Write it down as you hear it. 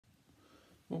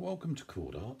Well, welcome to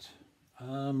Cord Art.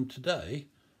 Today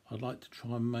I'd like to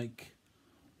try and make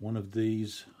one of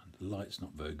these, the light's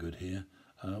not very good here,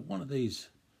 one of these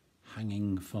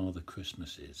hanging Father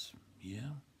Christmases.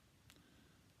 Yeah,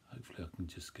 hopefully I can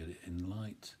just get it in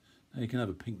light. Now you can have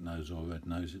a pink nose or a red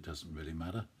nose, it doesn't really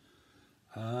matter.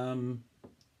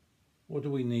 What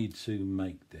do we need to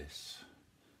make this?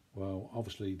 Well,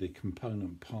 obviously the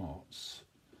component parts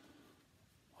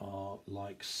are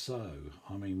like so.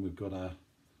 I mean, we've got a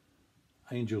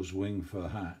angel's wing for a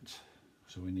hat,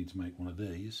 so we need to make one of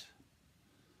these.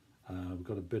 We've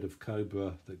got a bit of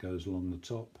cobra that goes along the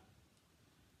top,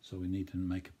 so we need to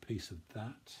make a piece of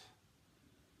that.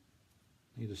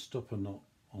 Need a stopper knot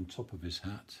on top of his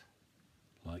hat,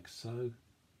 like so.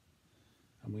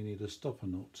 And we need a stopper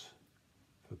knot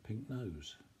for pink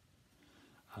nose.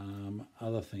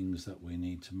 Other things that we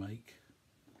need to make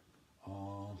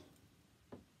are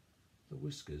the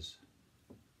whiskers.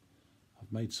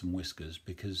 I've made some whiskers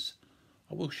because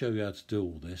I will show you how to do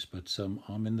all this, but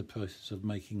I'm in the process of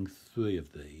making 3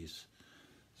 of these,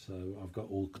 so I've got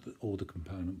all the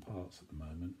component parts at the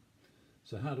moment.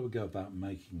 So how do we go about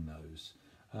making those?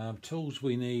 Tools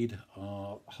we need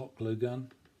are hot glue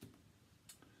gun,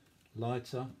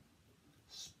 lighter,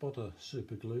 spotter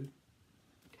super glue,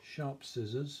 sharp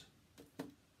scissors,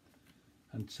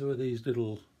 and 2 of these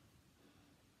little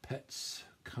Pets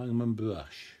comb and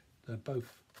brush. They're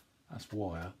both, that's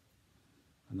wire,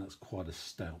 and that's quite a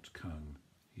stout comb.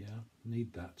 Yeah,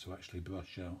 need that to actually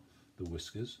brush out the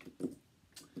whiskers.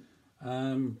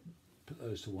 Put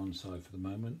those to one side for the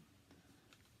moment.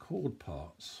 Cord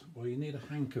parts. Well, you need a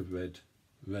hank of red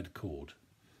cord.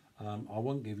 I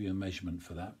won't give you a measurement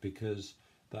for that because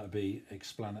that'll be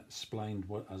explained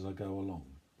as I go along.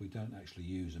 We don't actually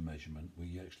use a measurement.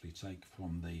 We actually take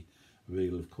from the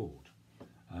reel of cord.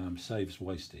 Saves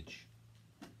wastage.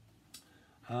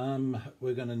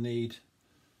 We're going to need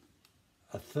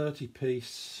a 30-inch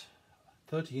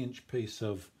piece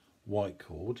of white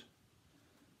cord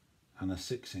and a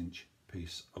 6-inch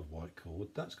piece of white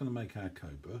cord. That's going to make our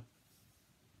cobra.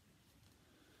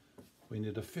 We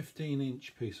need a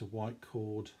 15-inch piece of white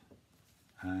cord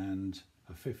and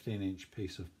a 15-inch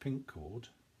piece of pink cord.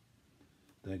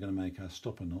 They're going to make our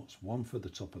stopper knots, one for the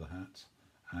top of the hat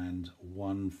and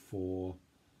one for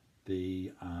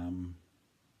the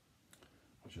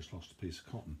I just lost a piece of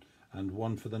cotton, and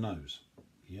one for the nose.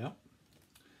 Yeah,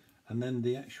 and then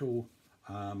the actual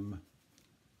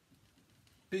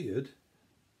beard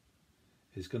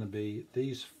is going to be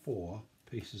these 4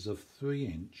 pieces of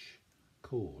 3-inch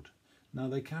cord. Now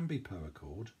they can be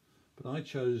paracord, but I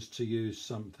chose to use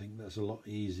something that's a lot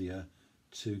easier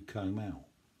to comb out.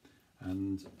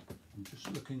 And I'm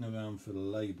just looking around for the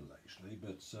label actually,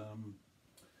 but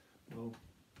well,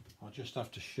 I'll just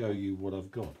have to show you what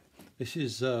I've got. This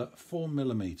is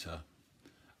 4mm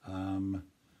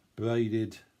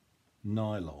braided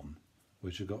nylon,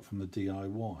 which I got from the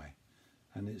DIY,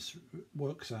 and it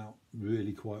works out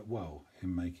really quite well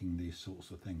in making these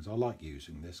sorts of things. I like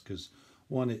using this because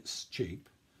 1, it's cheap,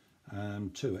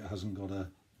 and 2, it hasn't got a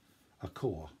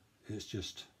core. It's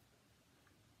just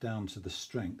down to the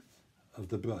strength of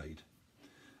the braid.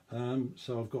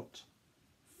 So I've got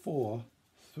 4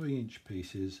 3-inch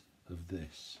pieces of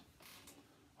this.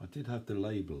 I did have the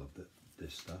label of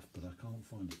this stuff, but I can't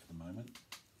find it for the moment.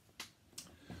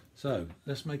 So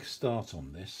let's make a start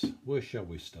on this. Where shall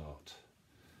we start?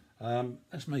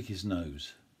 Let's make his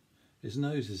nose. His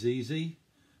nose is easy.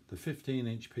 The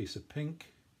 15-inch piece of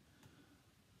pink,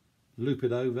 loop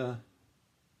it over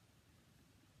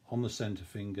on the centre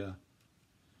finger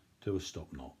to a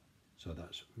stop knot. So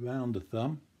that's round the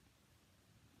thumb,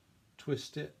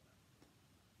 twist it,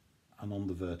 and on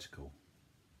the vertical.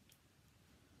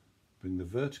 Bring the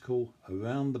vertical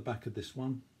around the back of this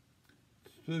one,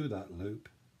 through that loop,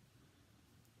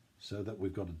 so that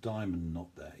we've got a diamond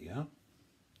knot there, yeah?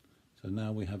 So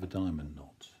now we have a diamond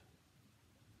knot.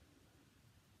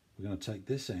 We're going to take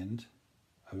this end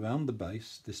around the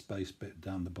base, this base bit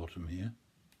down the bottom here,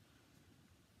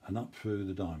 and up through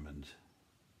the diamond,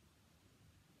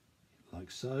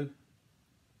 like so.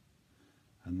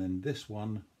 And then this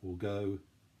one will go,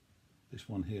 this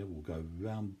one here will go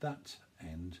round that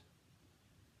end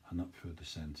and up through the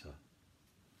centre.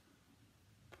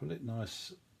 Pull it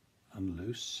nice and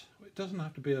loose. It doesn't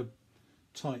have to be a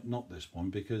tight knot, this one,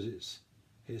 because it's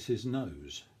his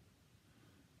nose.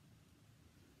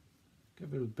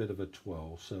 Give it a bit of a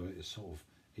twirl so it sort of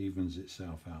evens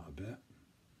itself out a bit,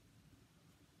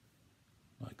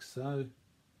 like so.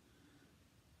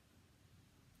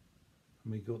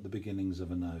 And we've got the beginnings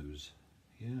of a nose.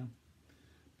 Yeah,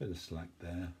 bit of slack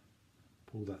there.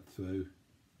 Pull that through,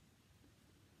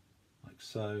 like like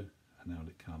so, and out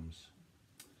it comes.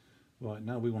 Right,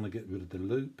 now we want to get rid of the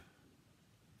loop.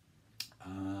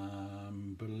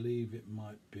 Believe it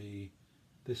might be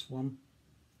this one.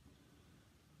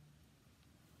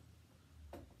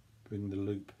 Bring the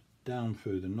loop down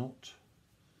through the knot.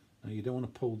 Now you don't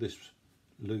want to pull this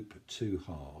loop too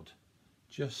hard,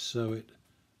 just so it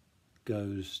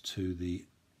goes to the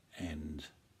end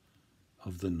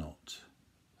of the knot,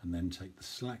 and then take the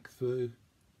slack through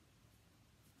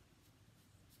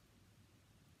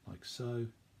like so.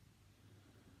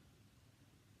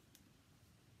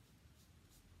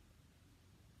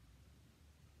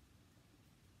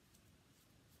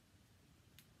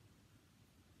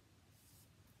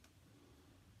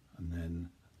 And then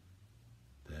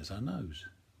there's our nose.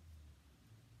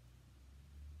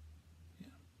 Yeah,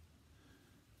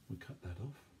 we cut that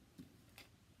off.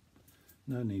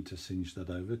 No need to singe that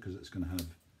over because it's going to have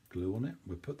glue on it.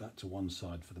 We'll put that to one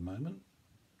side for the moment.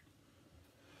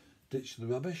 Ditch the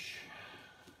rubbish.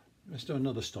 Let's do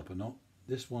another stopper knot.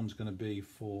 This one's going to be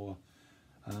for,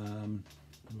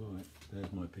 right,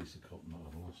 there's my piece of cotton that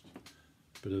I've lost.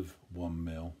 Bit of 1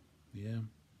 mil, yeah.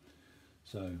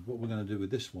 So what we're going to do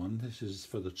with this one, this is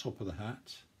for the top of the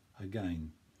hat,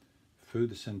 again, through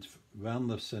the centre, round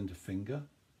the centre finger,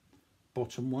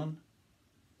 bottom one,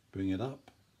 bring it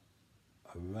up,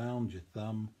 around your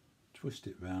thumb, twist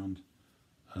it round,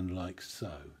 and like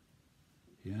so,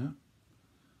 yeah,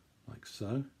 like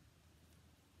so.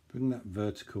 Bring that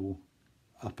vertical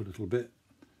up a little bit,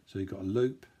 so you've got a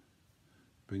loop,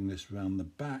 bring this round the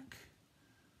back,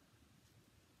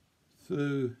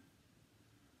 through,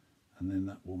 and then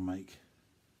that will make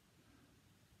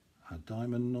a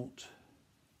diamond knot,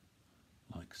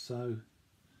 like so.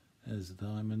 There's the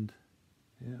diamond,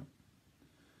 yeah.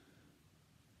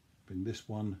 Bring this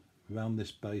one around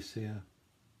this base here,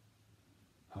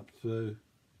 up through,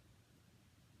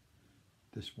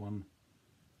 this one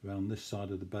around this side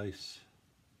of the base,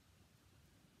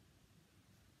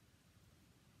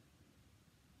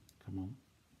 come on,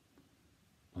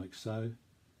 like so,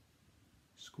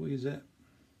 squeeze it.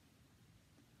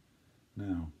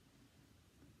 Now,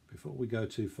 before we go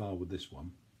too far with this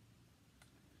one,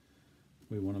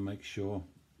 we want to make sure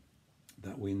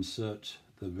that we insert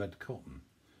the red cotton.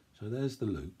 So there's the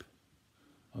loop.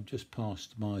 I've just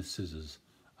passed my scissors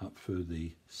up through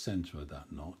the centre of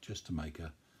that knot just to make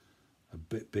a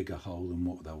bit bigger hole than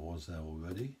what there was there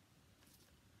already.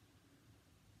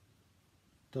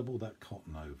 Double that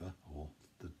cotton over, or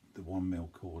the 1 mil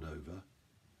cord over,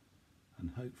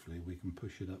 and hopefully we can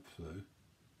push it up through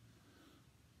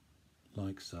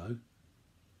like so.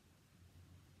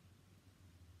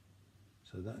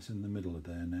 So that's in the middle of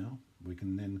there now. We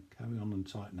can then carry on and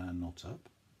tighten our knot up.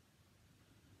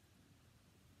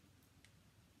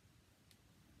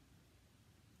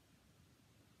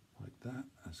 Like that,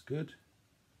 that's good.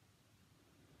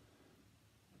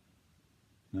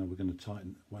 Now we're going to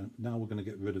tighten, now we're going to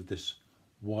get rid of this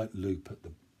white loop at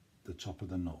the top of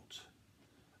the knot.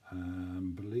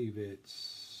 Believe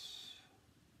it's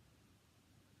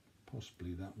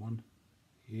possibly that one.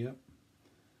 Yep.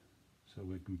 So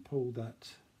we can pull that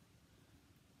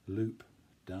loop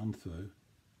down through.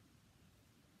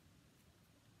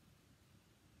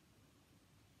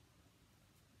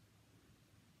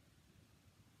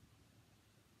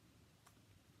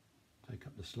 Take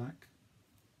up the slack.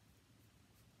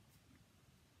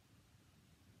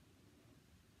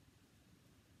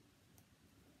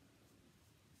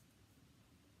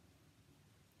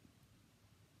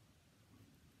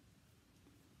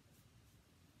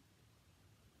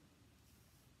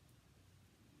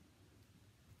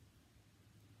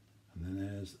 And then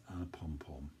there's our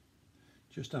pom-pom.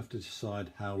 Just have to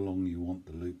decide how long you want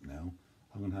the loop now.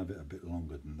 I'm going to have it a bit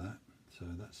longer than that. So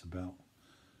that's about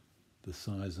the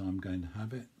size I'm going to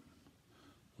have it,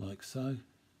 like so.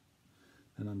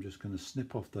 Then I'm just going to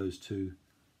snip off those two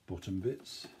bottom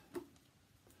bits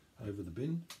over the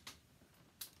bin.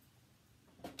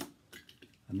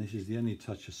 And this is the only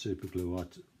touch of super glue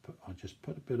I just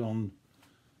put a bit on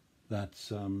that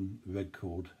red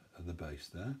cord at the base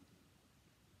there.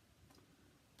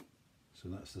 So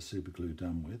that's the super glue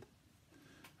done with.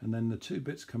 And then the two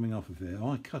bits coming off of here,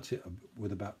 I cut it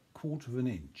with about 1/4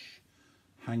 inch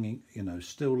hanging, you know,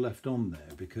 still left on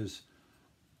there, because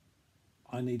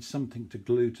I need something to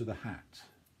glue to the hat.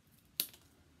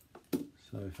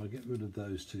 So if I get rid of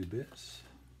those two bits.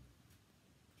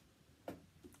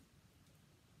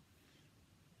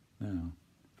 Now,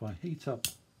 if I heat up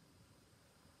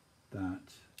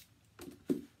that,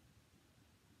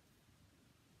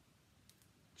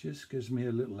 just gives me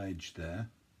a little edge there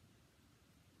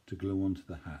to glue onto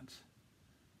the hat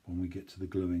when we get to the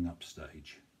gluing up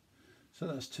stage. So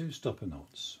that's 2 stopper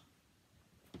knots.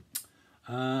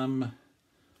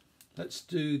 Let's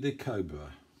do the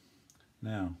Cobra.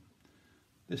 Now,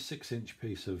 this 6-inch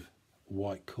piece of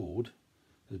white cord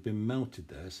has been melted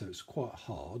there, so it's quite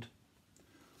hard.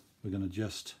 We're going to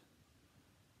just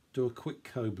do a quick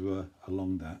Cobra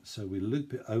along that, so we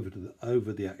loop it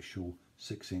over the actual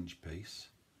 6-inch piece.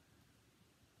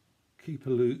 Keep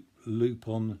a loop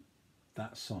on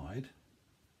that side.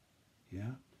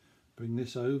 Yeah. Bring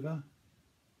this over,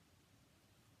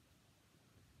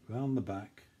 round the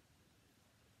back,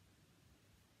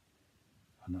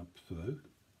 and up through.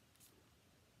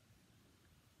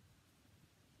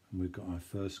 And we've got our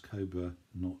first Cobra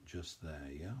knot just there,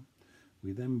 yeah?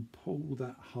 We then pull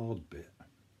that hard bit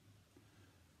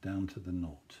down to the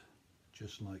knot,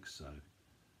 just like so,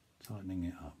 tightening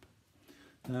it up.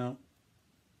 Now,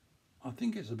 I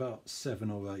think it's about 7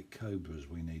 or 8 Cobras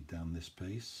we need down this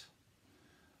piece.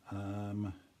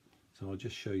 So I'll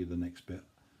just show you the next bit.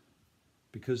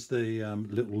 Because the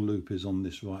little loop is on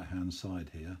this right hand side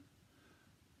here,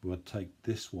 we'll take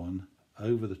this one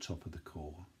over the top of the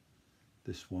core,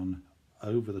 this one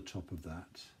over the top of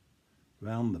that,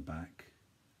 round the back,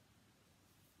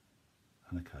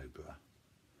 and a Cobra.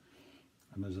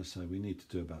 And as I say, we need to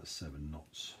do about 7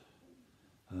 knots,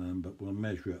 but we'll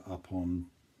measure it up onto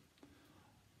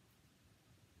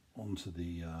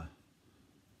the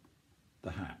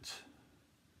hat.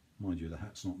 Mind you, the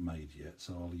hat's not made yet,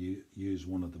 so I'll use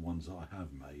one of the ones that I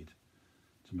have made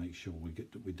to make sure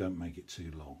we don't make it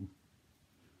too long.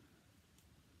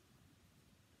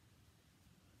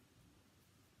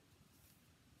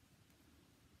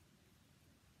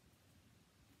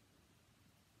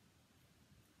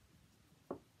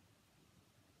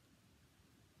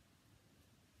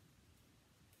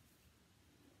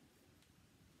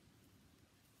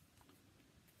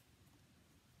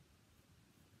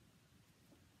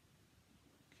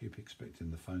 Keep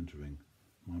expecting the phone to ring.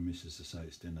 My missus to say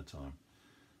it's dinner time.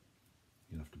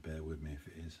 You'll have to bear with me if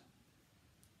it is.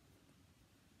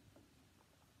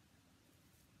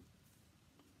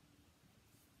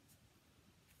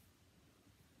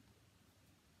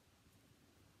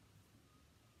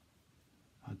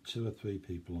 I had 2 or 3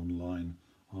 people online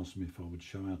ask me if I would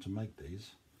show how to make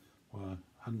these. Well, I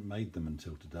hadn't made them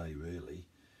until today, really.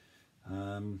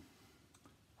 I'd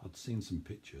seen some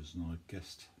pictures and I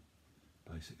guessed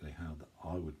basically how that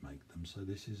I would make them. So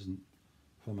this isn't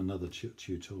from another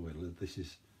tutorial. This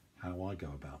is how I go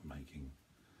about making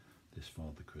this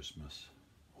Father Christmas,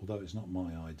 although it's not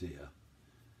my idea.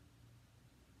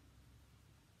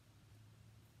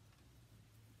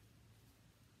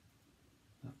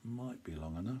 That might be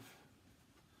long enough.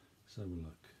 Let's have a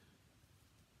look.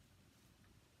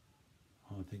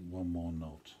 I think 1 more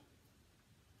knot.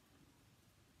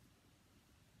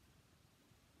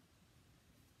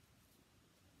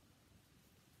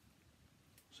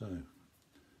 So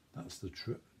that's the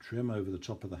trim over the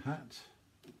top of the hat.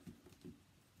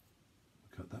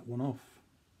 Cut that one off.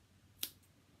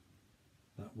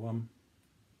 That one.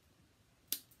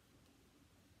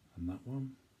 And that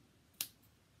one.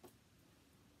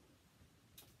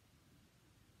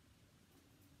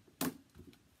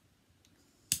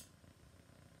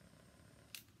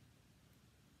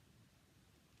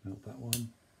 Melt that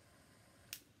one.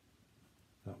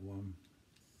 That one.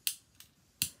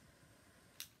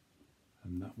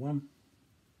 And that one,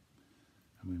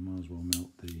 and we might as well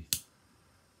melt the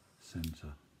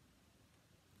centre.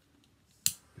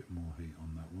 A bit more heat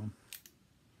on that one.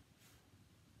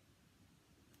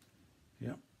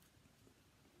 Yep.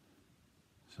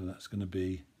 So that's going to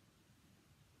be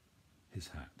his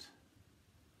hat.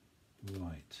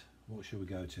 Right, what shall we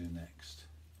go to next?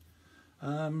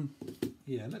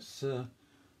 Yeah, let's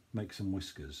make some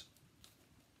whiskers.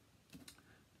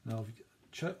 Now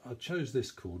I chose this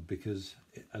cord because,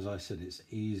 as I said, it's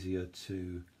easier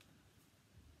to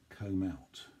comb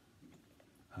out.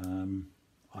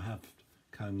 I have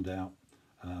combed out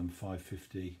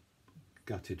 550,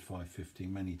 gutted 550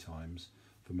 many times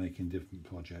for making different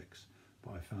projects,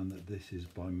 but I found that this is,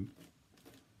 by,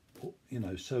 you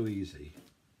know, so easy.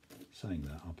 Saying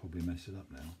that, I'll probably mess it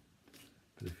up now,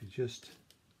 but if you just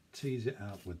tease it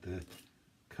out with the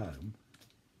comb,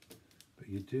 but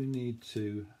you do need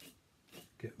to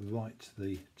get right to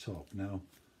the top. Now,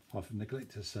 I've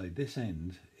neglected to say this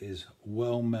end is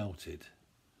well melted,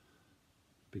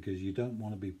 because you don't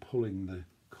want to be pulling the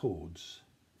cords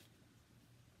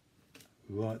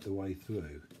right the way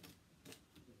through.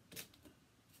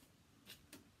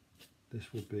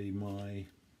 This will be my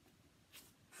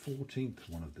 14th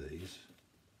one of these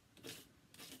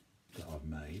that I've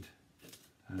made,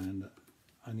 and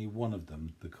only one of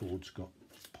them the cords got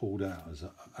pulled out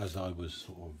as I was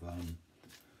sort of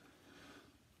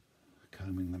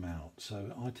combing them out.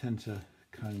 So I tend to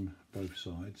comb both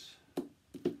sides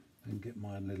and get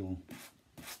my little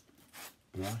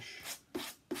brush,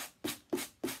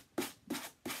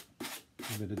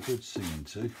 give it a good singing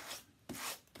to.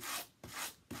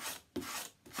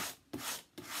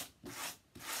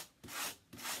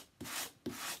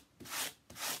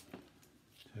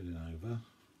 Turn it over.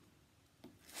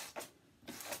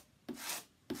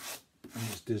 And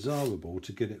it's desirable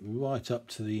to get it right up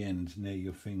to the end near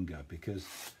your finger, because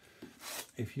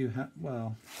if you have,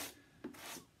 well,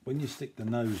 when you stick the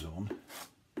nose on,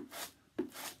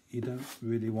 you don't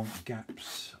really want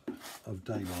gaps of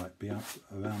daylight be up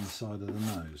around the side of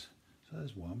the nose. So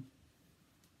there's one.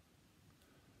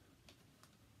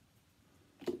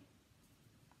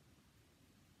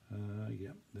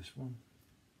 Yep, this one.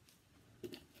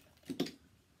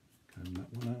 Comb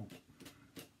that one out.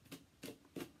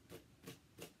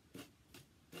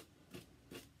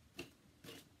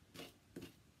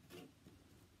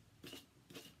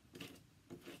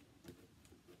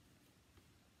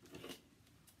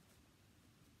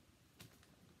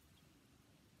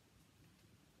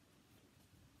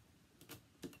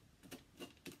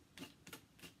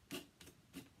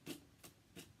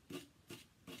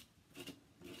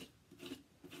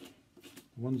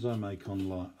 The ones I make on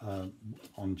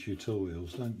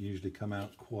tutorials don't usually come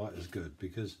out quite as good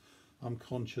because I'm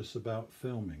conscious about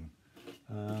filming.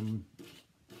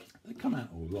 They come out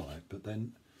all right, but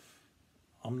then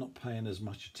I'm not paying as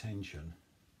much attention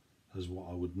as what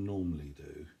I would normally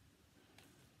do,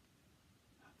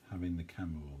 having the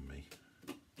camera on me.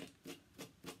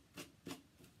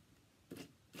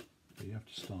 But you have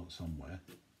to start somewhere.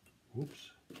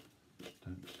 Whoops,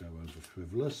 don't go over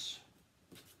frivolous.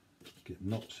 Get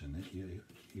knots in it,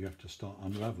 you have to start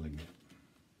unravelling it.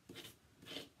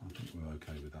 I think we're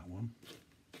okay with that one.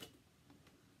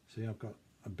 See, I've got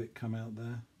a bit come out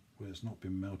there where it's not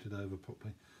been melted over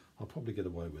properly. I'll probably get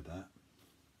away with that.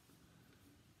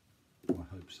 I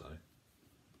hope so.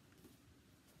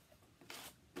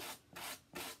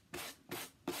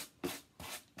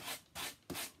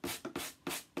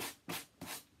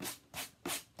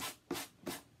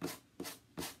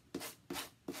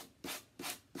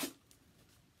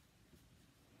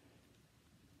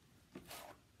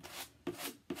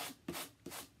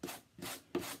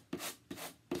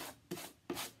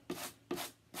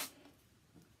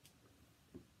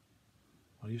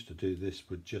 I used to do this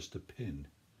with just a pin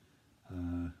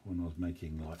when I was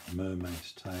making like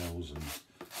mermaids' tails and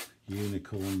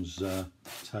unicorns'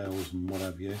 tails and what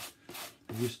have you.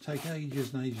 It used to take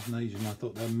ages and ages and ages, and I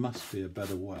thought there must be a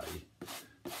better way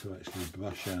to actually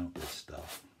brush out this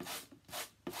stuff.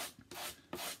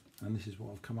 And this is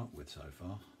what I've come up with so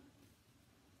far.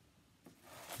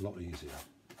 A lot easier.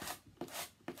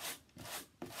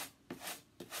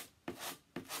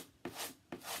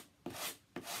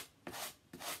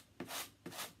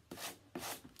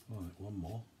 One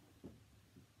more.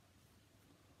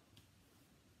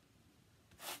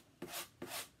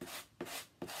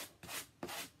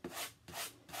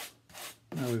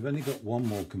 Now we've only got one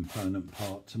more component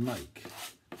part to make,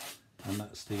 and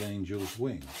that's the angel's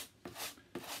wing.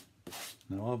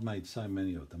 Now I've made so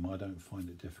many of them I don't find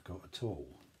it difficult at all.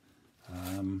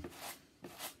 I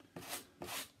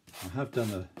have done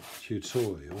a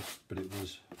tutorial, but it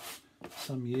was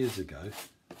some years ago,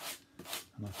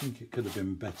 and I think it could have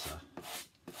been better.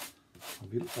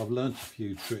 I've learnt a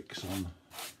few tricks on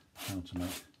how to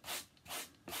make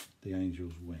the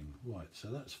angel's wing. Right, so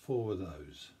that's 4 of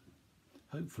those.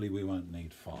 Hopefully we won't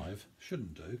need 5,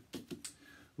 shouldn't do.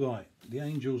 Right, the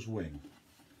angel's wing.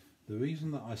 The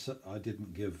reason that I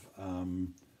didn't give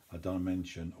a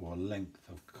dimension or a length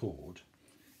of cord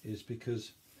is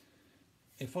because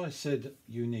if I said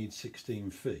you need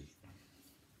 16 feet,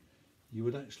 you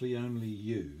would actually only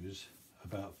use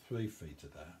about 3 feet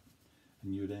of that,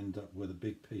 and you'd end up with a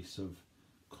big piece of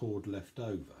cord left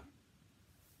over.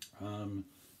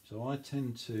 So I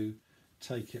tend to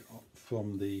take it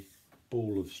from the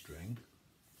ball of string,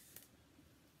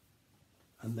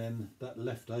 and then that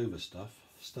leftover stuff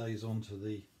stays onto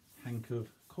the hank of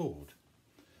cord.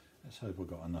 Let's hope I've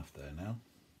got enough there now.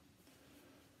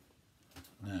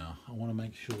 Now I want to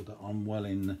make sure that I'm well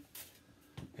in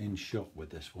shot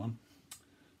with this one.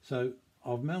 So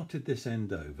I've melted this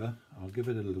end over. I'll give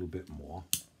it a little bit more.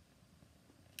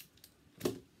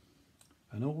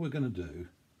 And all we're going to do,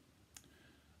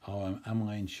 oh, am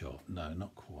I in shot? No,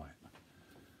 not quite.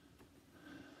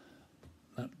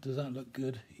 Does that look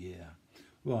good? Yeah.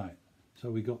 Right, so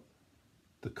we got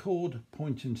the cord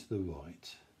pointing to the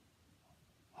right.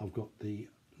 I've got the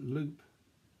loop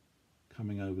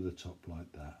coming over the top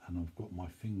like that, and I've got my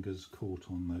fingers caught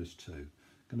on those two. I'm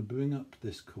going to bring up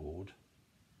this cord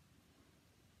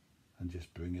and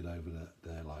just bring it over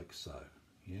there like so,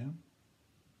 yeah?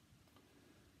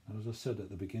 And as I said at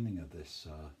the beginning of this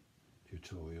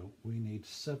tutorial, we need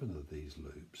 7 of these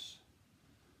loops.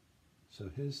 So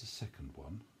here's the second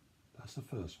one. That's the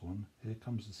first one. Here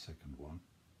comes the second one.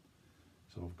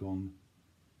 So I've gone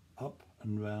up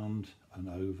and round and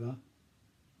over,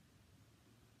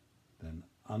 then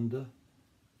under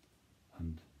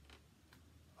and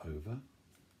over,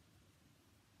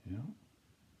 yeah,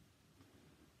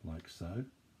 like so.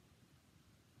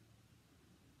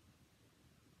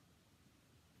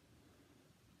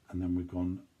 And then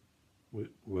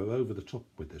we're over the top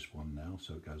with this one now,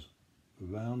 so it goes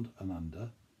round and under.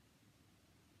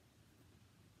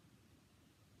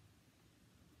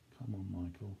 Come on,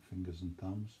 Michael, fingers and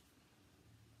thumbs.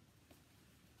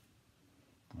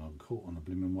 I'm caught on a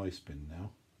blooming waste bin now.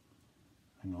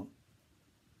 Hang on.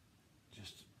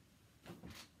 Just.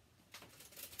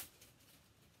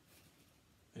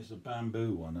 It's a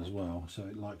bamboo one as well, so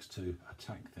it likes to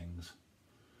attack things.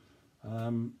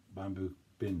 Bamboo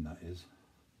bin, that is.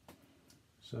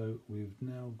 So we've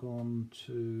now gone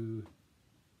to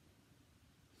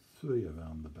 3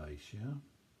 around the base, yeah?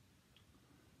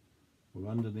 We're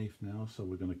underneath now, so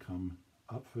we're going to come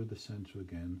up through the centre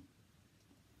again.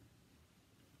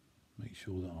 Make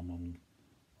sure that I'm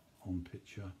on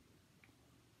picture.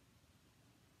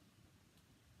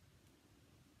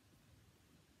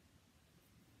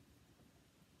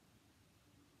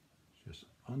 Just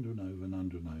under and over and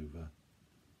under and over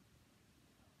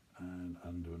and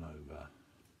under and over.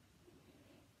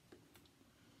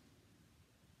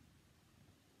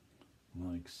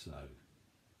 Like so.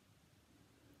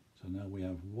 So now we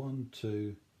have 1,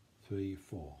 2, 3,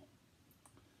 4.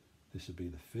 This would be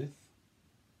the 5th.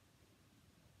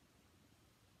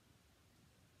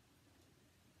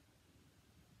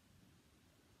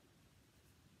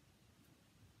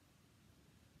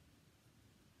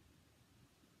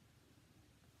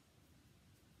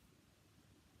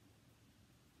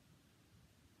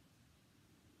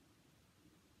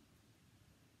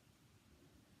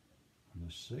 And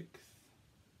the 6th.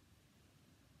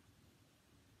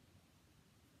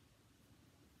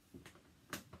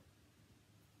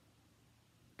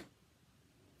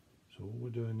 So all we're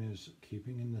doing is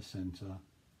keeping in the centre,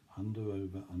 under,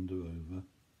 over, under, over.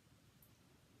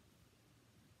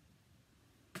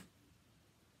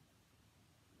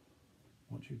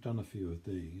 Once you've done a few of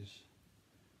these,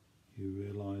 you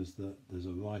realise that there's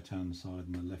a right hand side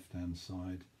and a left hand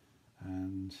side,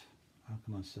 and how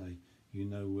can I say, you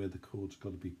know where the cord's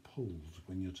got to be pulled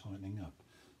when you're tightening up.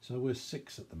 So we're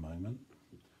 6 at the moment.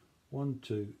 1,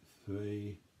 2,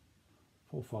 3,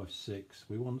 4, 5, 6.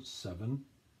 We want 7.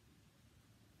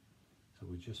 So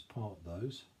we just part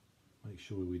those. Make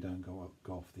sure we don't go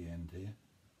off the end here.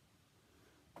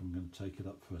 I'm going to take it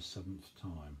up for a 7th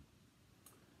time.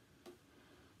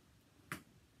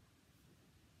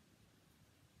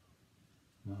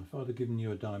 Now if I'd have given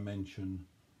you a dimension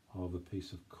of a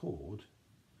piece of cord,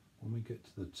 when we get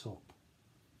to the top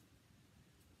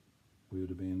we would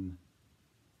have been,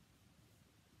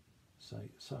 say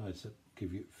I'd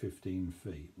give you 15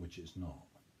 feet, which it's not.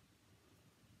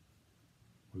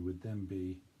 We would then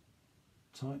be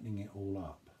tightening it all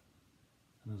up,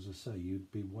 and as I say,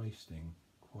 you'd be wasting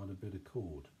quite a bit of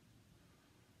cord.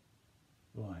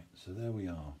 Right, so there we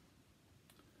are.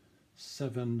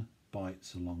 7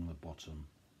 bites along the bottom.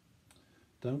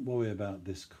 Don't worry about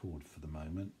this cord for the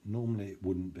moment. Normally it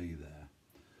wouldn't be there,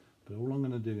 but all I'm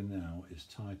going to do now is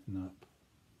tighten up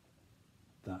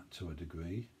that to a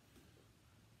degree.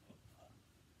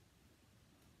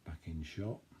 Back in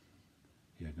shot.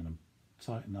 Yeah, going to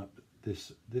tighten up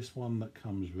this one that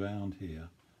comes round here.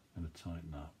 I'm going to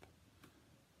tighten up.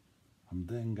 I'm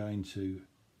then going to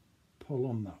pull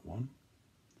on that one,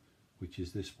 which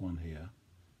is this one here,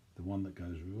 the one that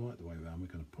goes right the way around. We're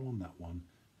going to pull on that one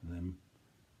and then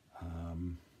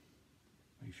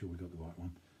make sure we got the right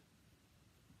one.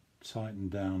 Tighten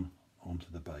down onto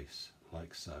the base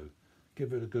like so.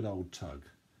 Give it a good old tug,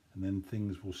 and then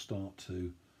things will start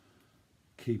to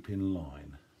keep in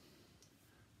line.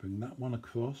 Bring that one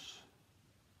across,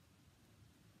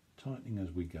 tightening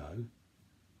as we go.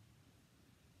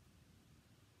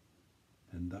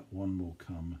 Then that one will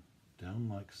come down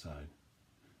like so.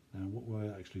 Now what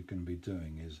we're actually going to be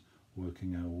doing is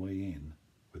working our way in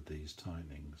with these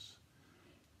tightenings.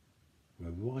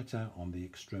 We're right out on the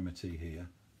extremity here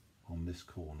on this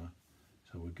corner,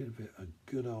 so we'll give it a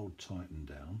good old tighten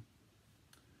down.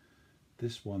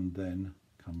 This one then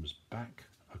comes back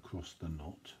across the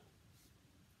knot,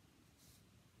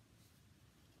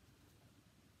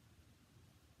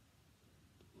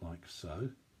 like so.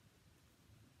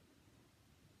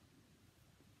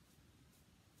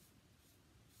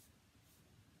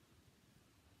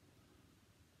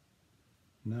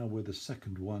 Now we're the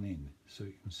second one in, so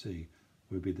you can see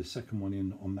we'll be the second one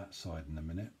in on that side in a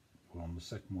minute. We're on the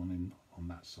second one in on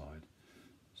that side.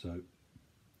 So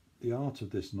the art of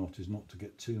this knot is not to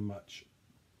get too much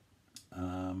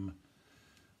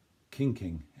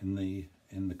kinking in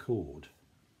the cord.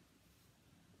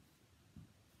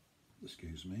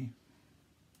 Excuse me.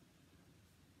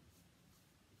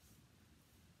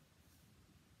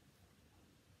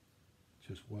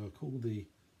 Just work all the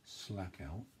slack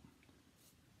out.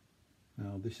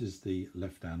 Now this is the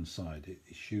left hand side.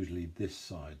 It's usually this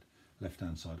side, left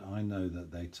hand side. I know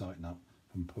that they tighten up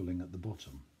from pulling at the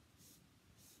bottom.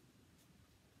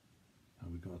 Now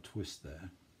we've got a twist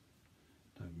there.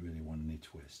 Don't really want any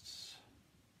twists.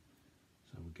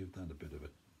 So we'll give that a bit of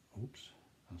a, oops,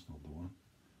 that's not the one.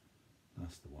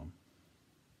 That's the one.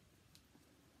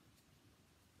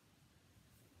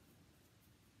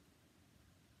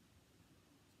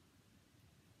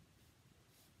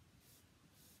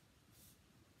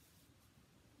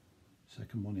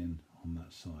 Second one in on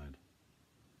that side.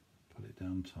 Put it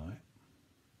down tight.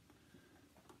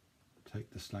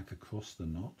 Take the slack across the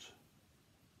knot,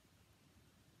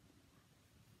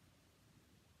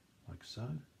 like so.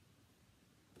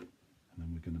 And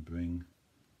then we're going to bring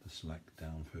the slack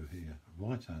down through here.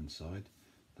 Right hand side,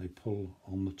 they pull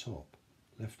on the top.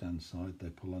 Left hand side, they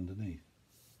pull underneath.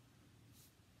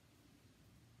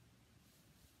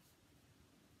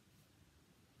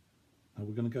 Now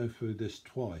we're going to go through this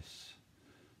twice,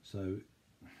 so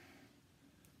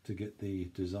to get the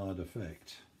desired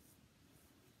effect.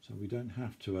 So we don't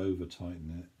have to over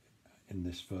tighten it in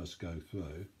this first go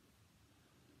through.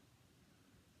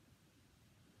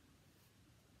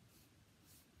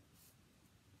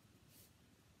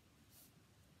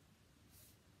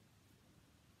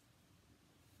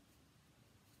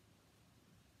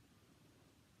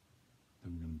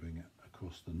 Then we're going to bring it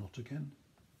across the knot again,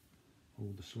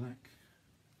 all the slack.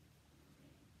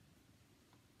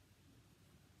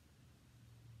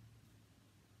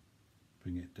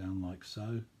 Bring it down like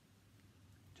so,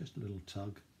 just a little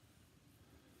tug.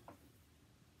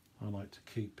 I like to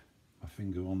keep my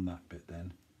finger on that bit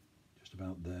then, just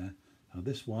about there. Now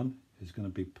this one is going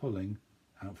to be pulling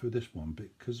out through this one,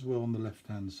 because we're on the left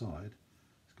hand side,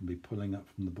 it's going to be pulling up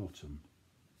from the bottom.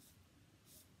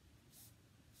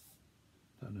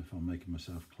 Don't know if I'm making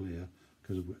myself clear,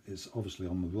 because it's obviously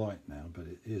on the right now, but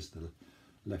it is the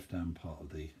left hand part of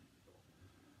the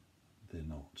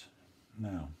knot.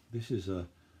 Now this is an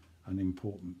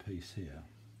important piece here.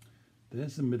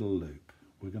 There's the middle loop.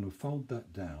 We're going to fold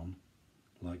that down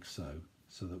like so,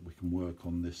 so that we can work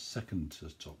on this second to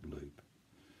top loop.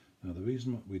 Now the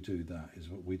reason that we do that is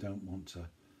that we don't want to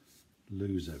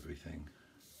lose everything.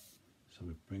 So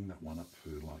we bring that one up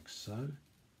through like so,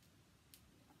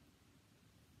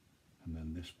 and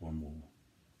then this one will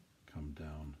come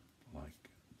down like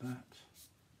that.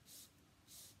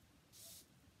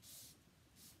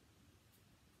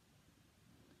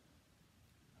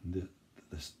 And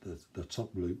the top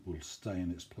loop will stay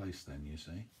in its place then, you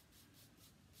see.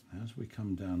 As we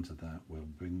come down to that, we'll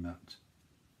bring that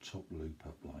top loop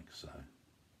up like so.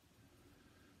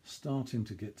 Starting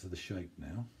to get to the shape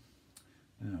now.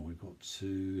 Now we've got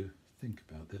to think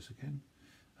about this again.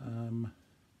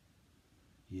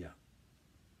 Yeah,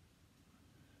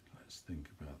 let's think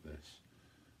about this.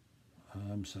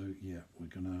 So yeah, we're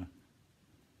gonna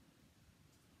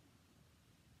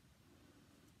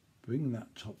bring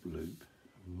that top loop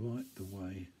right the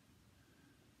way,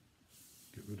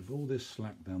 get rid of all this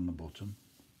slack down the bottom,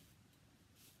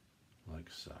 like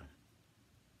so.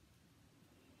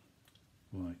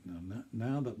 Right,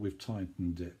 now that we've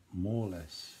tightened it more or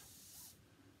less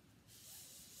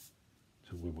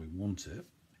to where we want it,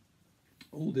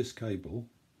 all this cable,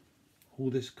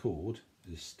 all this cord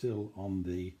is still on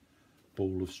the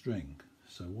ball of string.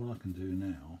 So what I can do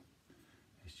now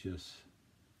is just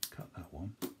cut that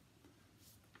one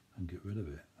and get rid of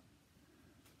it.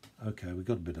 Okay, we've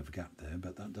got a bit of a gap there,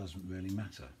 but that doesn't really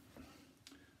matter,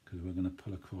 because we're going to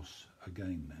pull across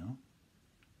again now.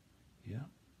 Yeah.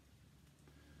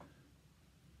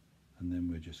 And then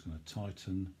we're just going to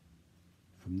tighten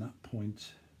from that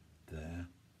point there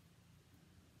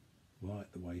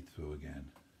right the way through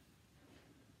again.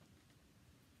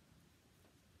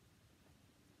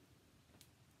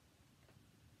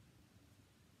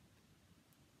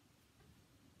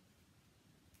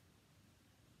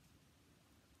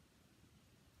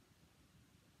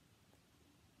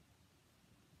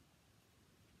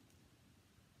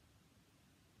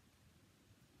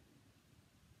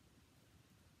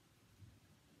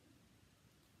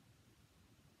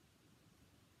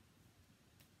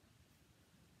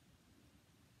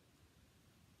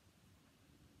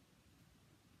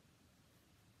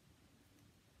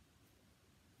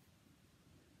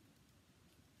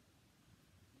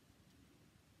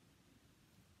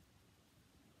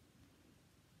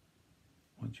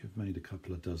 once you've made a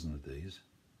couple of dozen of these,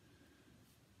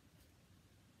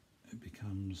 it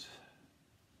becomes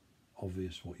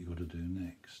obvious what you've got to do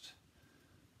next.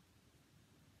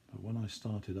 But when I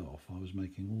started off, I was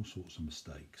making all sorts of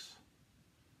mistakes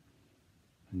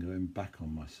and going back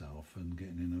on myself and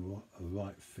getting in a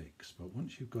right fix. But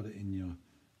once you've got it in your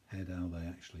head how they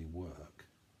actually work,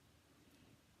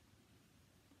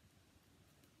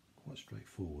 quite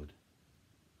straightforward.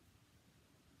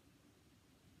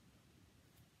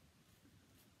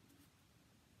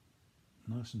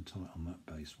 Nice and tight on that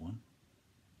base one.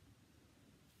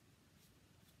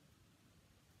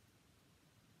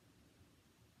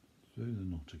 Through the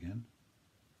knot again.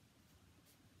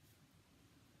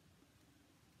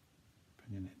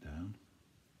 Bringing it down.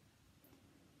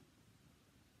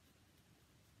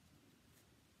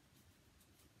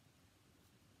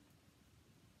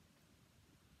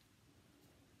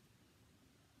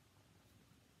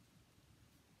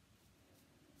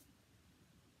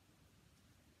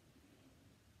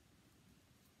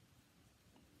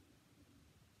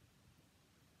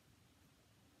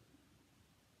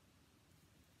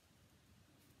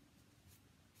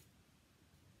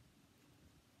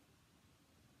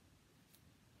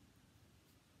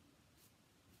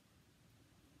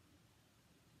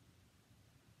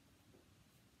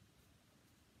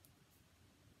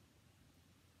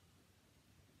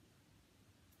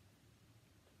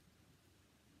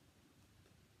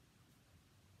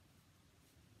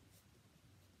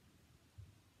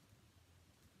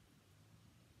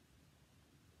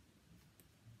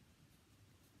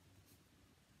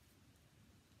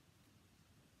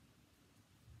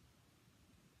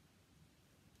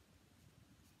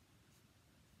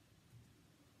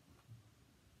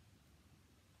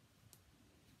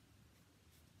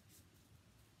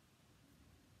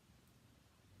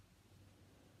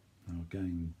 Now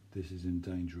again, this is in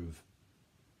danger of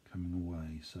coming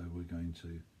away, so we're going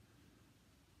to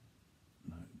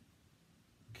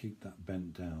keep that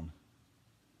bent down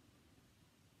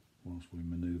whilst we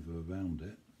manoeuvre around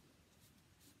it.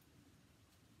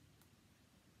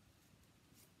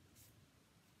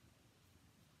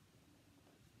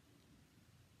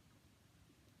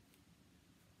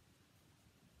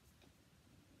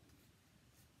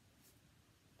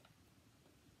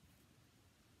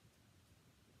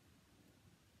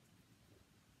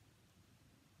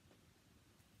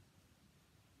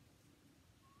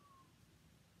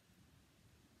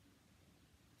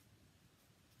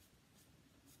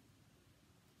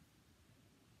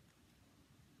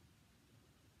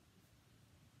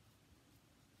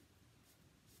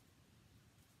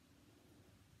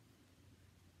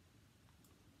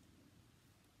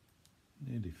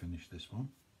 Nearly finished this one.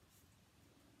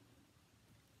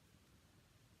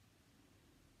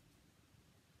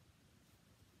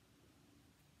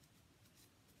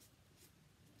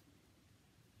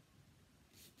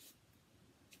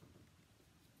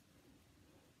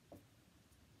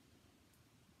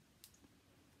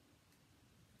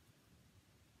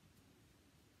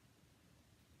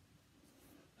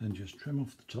 Then just trim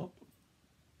off the top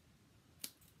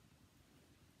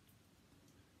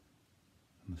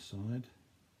and the side.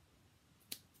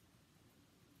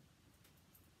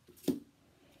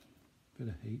 Bit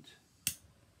of heat.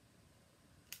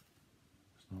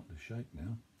 Start to shake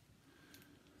now.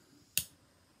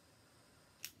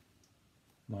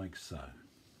 Like so.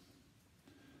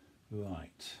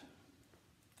 Right.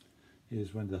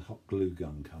 Here's when the hot glue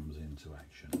gun comes into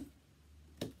action.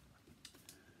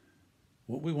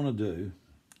 What we want to do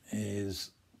is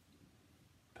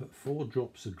put 4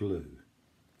 drops of glue.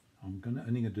 I'm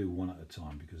only going to do one at a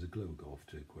time because the glue will go off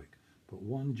too quick. But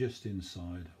one just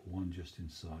inside,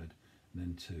 and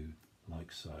then 2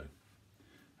 like so.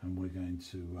 And we're going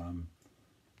to,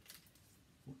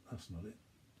 that's not it,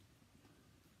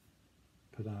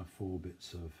 put our 4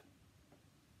 bits of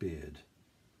beard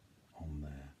on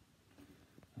there.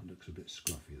 That looks a bit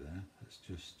scruffy there. Let's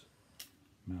just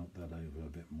melt that over a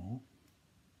bit more.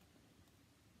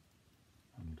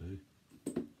 Undo.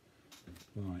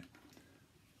 Right.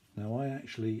 Now I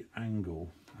actually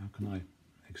angle, how can I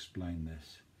explain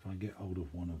this? If I get hold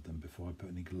of one of them before I put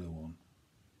any glue on,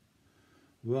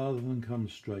 rather than come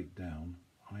straight down,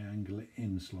 I angle it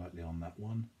in slightly on that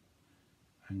one,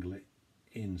 angle it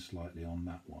in slightly on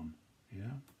that one,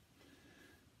 yeah?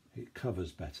 It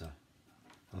covers better.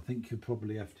 I think you'd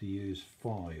probably have to use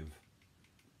 5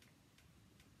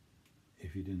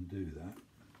 if you didn't do that.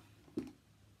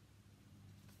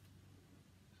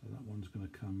 So that one's going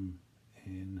to come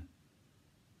in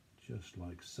just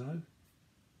like so.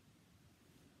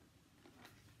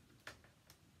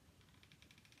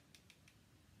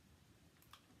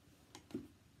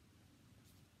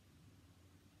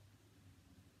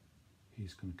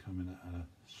 he's going to come in at a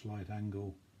slight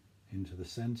angle into the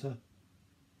centre,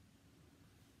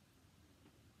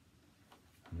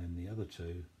 and then the other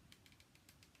two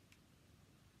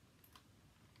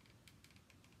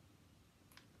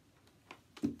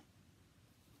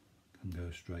can go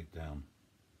straight down,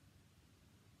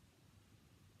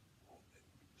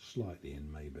 slightly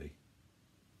in maybe,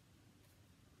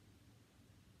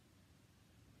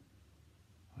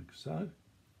 like so.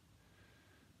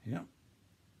 Yep.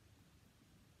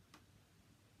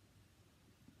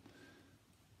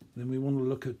 Then we want to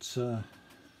look at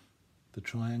the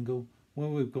triangle. Well,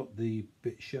 we've got the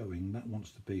bit showing, that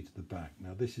wants to be to the back.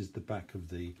 Now this is the back of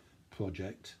the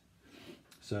project,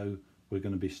 so we're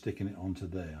going to be sticking it onto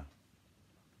there.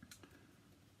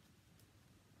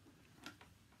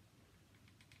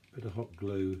 Bit of hot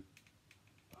glue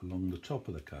along the top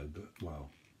of the code, but well,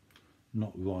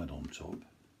 not right on top,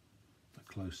 but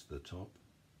close to the top.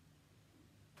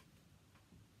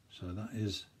 So that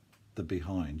is the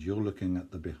behind. You're looking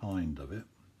at the behind of it.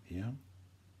 Yeah,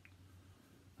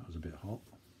 that was a bit hot.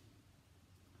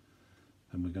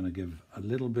 And we're going to give a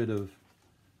little bit of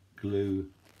glue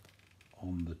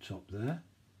on the top there,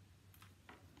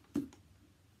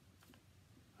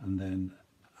 and then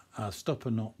our stopper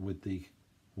knot with the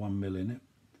 1mm in it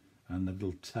and the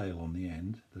little tail on the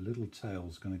end. The little tail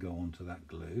is going to go onto that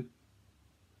glue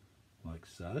like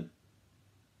so.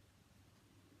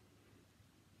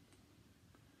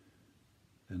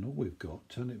 Then all we've got,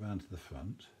 turn it round to the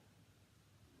front,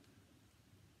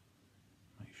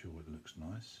 make sure it looks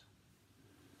nice.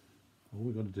 All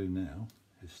we've got to do now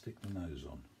is stick the nose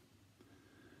on.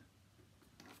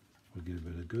 We'll give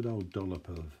it a good old dollop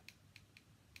of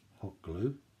hot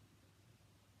glue.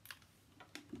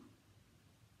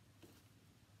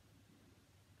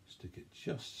 Stick it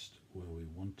just where we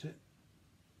want it,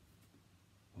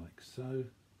 like so.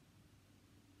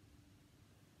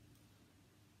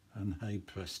 And hey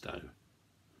presto,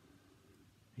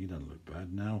 he doesn't look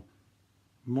bad. Now,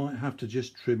 might have to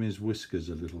just trim his whiskers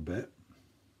a little bit.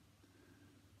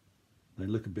 They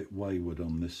look a bit wayward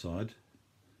on this side,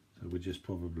 so we're just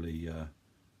probably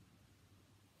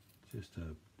just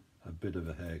a bit of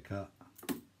a haircut,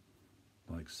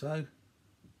 like so.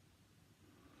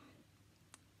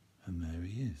 And there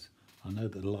he is. I know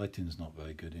that the lighting's not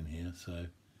very good in here, so,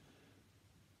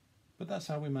 but that's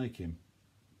how we make him.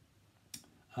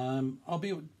 I'll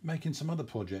be making some other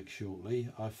projects shortly.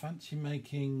 I fancy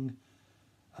making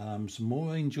some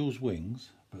more angels' wings,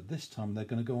 but this time they're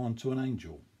going to go on to an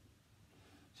angel.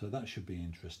 So that should be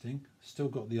interesting. Still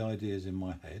got the ideas in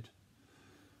my head.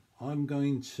 I'm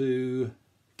going to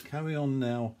carry on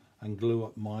now and glue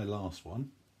up my last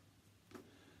one.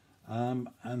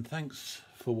 And thanks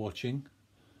for watching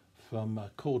from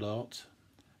Chord Art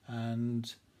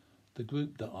and the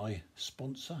group that I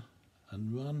sponsor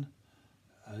and run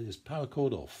is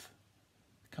Paracord Off.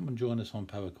 Come and join us on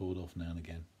Paracord Off now and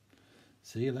again.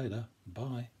 See you later.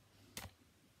 Bye.